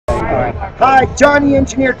Hi, Johnny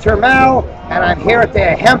Engineer Turmel, and I'm here at the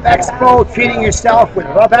Hemp Expo Treating Yourself with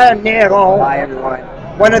Robert Neron. Hi, everyone.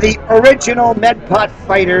 One of the original MedPot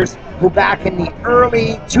fighters who back in the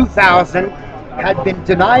early 2000s had been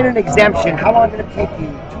denied an exemption. How long did it take you?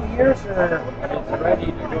 2 years? Or?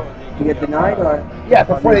 You get denied or? Yeah,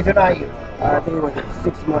 before they deny you. I think it was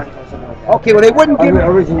 6 months or something like that. Okay, well they wouldn't give you...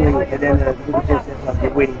 Originally, and then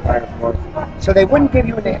the waiting part, of course. So they wouldn't give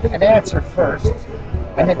you an answer first.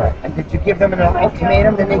 And did you give them an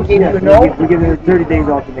ultimatum? Then they gave you a no? We gave them a 30 days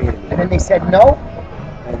ultimatum. And then they said no?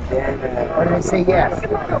 And then... or did they say yes?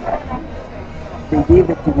 They gave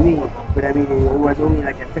it to me, but I mean, it was only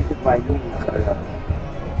like affected by me.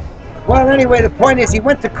 Well, anyway, the point is he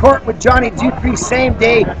went to court with Johnny Dupuis same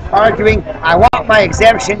day, arguing, I want my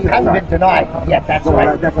exemption. You haven't been denied yet, that's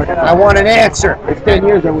right. I want an answer. It's 10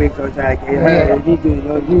 years a week, so it's like, you need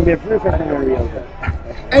to be perfect and real.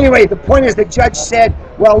 Anyway, the point is the judge said,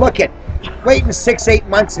 well, look it, waiting 6-8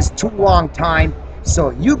 months is too long time, so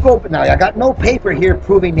you go, now I got no paper here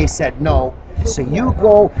proving they said no, so you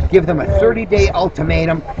go give them a 30-day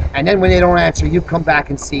ultimatum, and then when they don't answer, you come back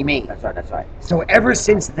and see me. That's right, that's right. So ever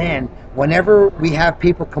since then, whenever we have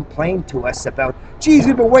people complain to us about, geez,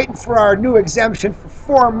 we've been waiting for our new exemption for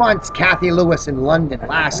 4 months, Kathy Lewis in London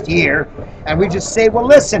last year, and we just say, well,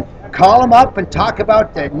 listen, call them up and talk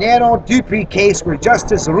about the Neron Dupuis case where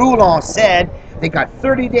Justice Rouleau said they got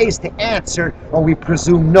 30 days to answer, or we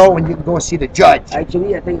presume no, and you can go see the judge.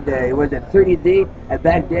 Actually, I think that it was a 30-day,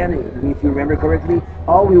 back then, if you remember correctly,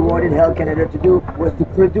 all we wanted Health Canada to do was to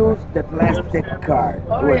produce the plastic card. It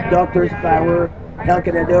was Doctor's Power, Health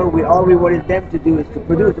Canada, all we wanted them to do is to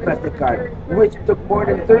produce the plastic card, which took more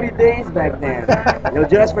than 30 days back then,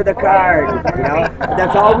 just for the card,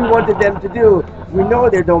 That's all we wanted them to do. We know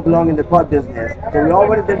they don't belong in the pot business, so we all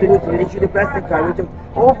wanted them to do is to issue the plastic card, which took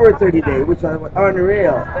over 30 days, which was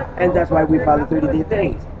unreal, and that's why we filed the 30-day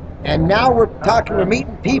things. And now we're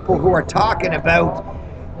meeting people who are talking about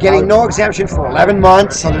getting no exemption for 11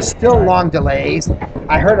 months, so there's still long delays.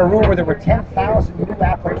 I heard a rumor there were 10,000 new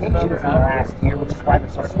applications in the last year, which is why they're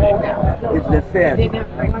so slow now. It's the fifth.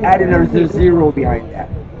 Adding a zero behind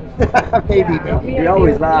that. Maybe. They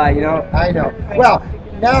always lie, I know. Well,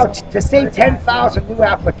 now to say 10,000 new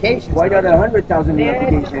applications. Why not 100,000 new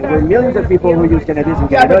applications? There are millions of people who use cannabis in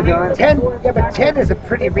Canada, John. But 10 is a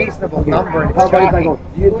pretty reasonable number. How about if I go,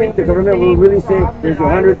 do you think the government will really say there's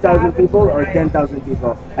 100,000 people or 10,000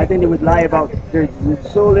 people? I think they would lie about there's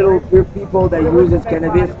so little people that uses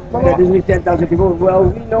cannabis that there's only 10,000 people. Well,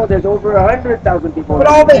 we know there's over 100,000 people. But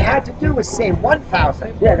all they had to do was say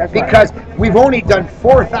 1,000. Yeah, that's because we've only done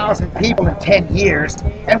 4,000 people in 10 years,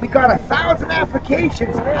 and we got 1,000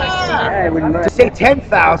 applications. To say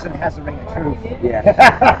 10,000 has a ring of truth.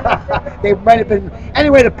 Yeah. They might have been.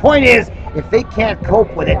 Anyway, the point is, if they can't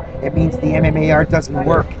cope with it, it means the MMAR doesn't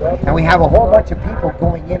work. And we have a whole bunch of people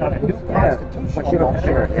going in on a new constitutional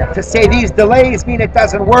measure to say these delays mean it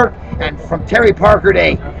doesn't work. And from Terry Parker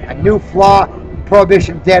Day, a new flaw,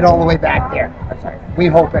 prohibition dead all the way back there. We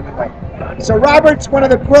hope anyway. So Robert's one of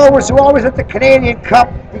the growers who always at the Canadian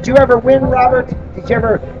Cup. Did you ever win, Robert? Did you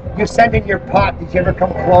ever... You send in your pot. Did you ever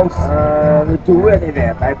come close? To an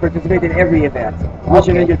event. I participate in every event. Which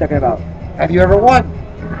event you're talking about? Have you ever won?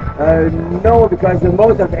 No, because the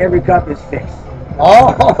most of every cup is fixed.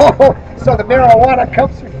 Oh, so the marijuana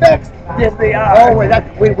cups are fixed? Yes, they are.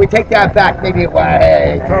 Oh, we take that back. Maybe it was,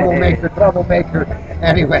 hey, troublemaker.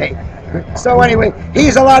 Anyway. So anyway,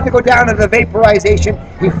 he's allowed to go down to the vaporization.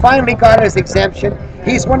 He finally got his exemption.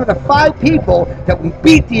 He's one of the 5 people that we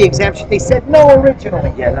beat the exemption. They said no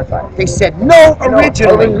originally. Yeah, that's right. They said no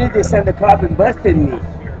originally. Originally they sent the cop and busted me.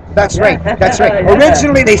 That's right.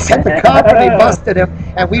 Originally they sent the cop and they busted him,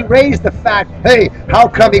 and we raised the fact, hey, how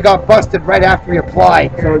come he got busted right after he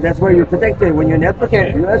applied? So that's where you're protected. When you're an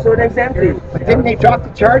applicant, you're also an exemption. But didn't they drop the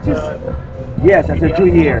charges? Yes, after 2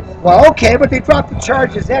 years. Well, okay, but they dropped the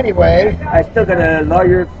charges anyway. I still got a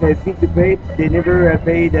lawyer fee to pay. They never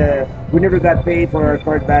paid. We never got paid for our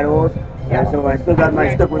court battles. So I still got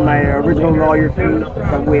stuck with my original lawyer fee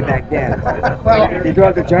from way back then. Well, they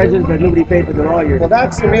dropped the charges, but nobody paid for the lawyer. Well,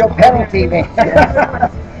 that's the real penalty,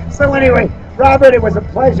 man. So anyway, Robert, it was a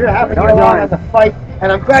pleasure having you on the fight,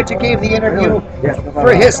 and I'm glad you gave the interview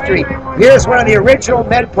for history. Here's one of the original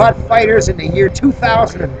MedPot fighters in the year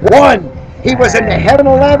 2001. He was in the Heaven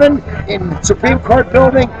 11 in Supreme Court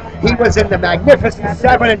building. He was in the Magnificent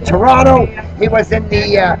 7 in Toronto. He was in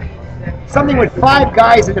the something with 5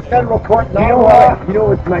 guys in the federal court in Ottawa. You know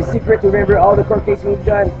what's my secret to remember all the court cases we've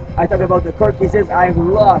done? I talk about the court cases I've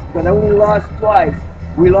lost, but I only lost twice.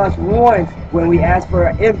 We lost once when we asked for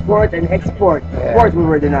import and export. Of course we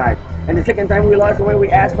were denied. And the second time we lost the weight, we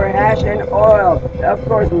asked for hash and oil. Of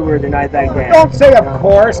course, we were denied back then. Don't say of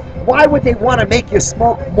course. Why would they want to make you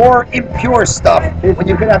smoke more impure stuff when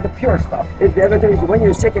you could have the pure stuff? It's the other thing is when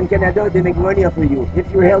you're sick in Canada, they make money off of you.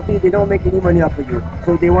 If you're healthy, they don't make any money off of you.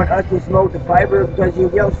 So they want us to smoke the fiber because you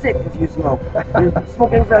get sick if you smoke.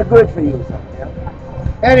 Smoking's not good for you. So,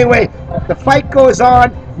 yeah. Anyway, the fight goes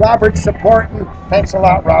on. Robert's supporting. Thanks a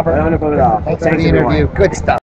lot, Robert. I don't know about it all. Thanks for the interview. Good stuff.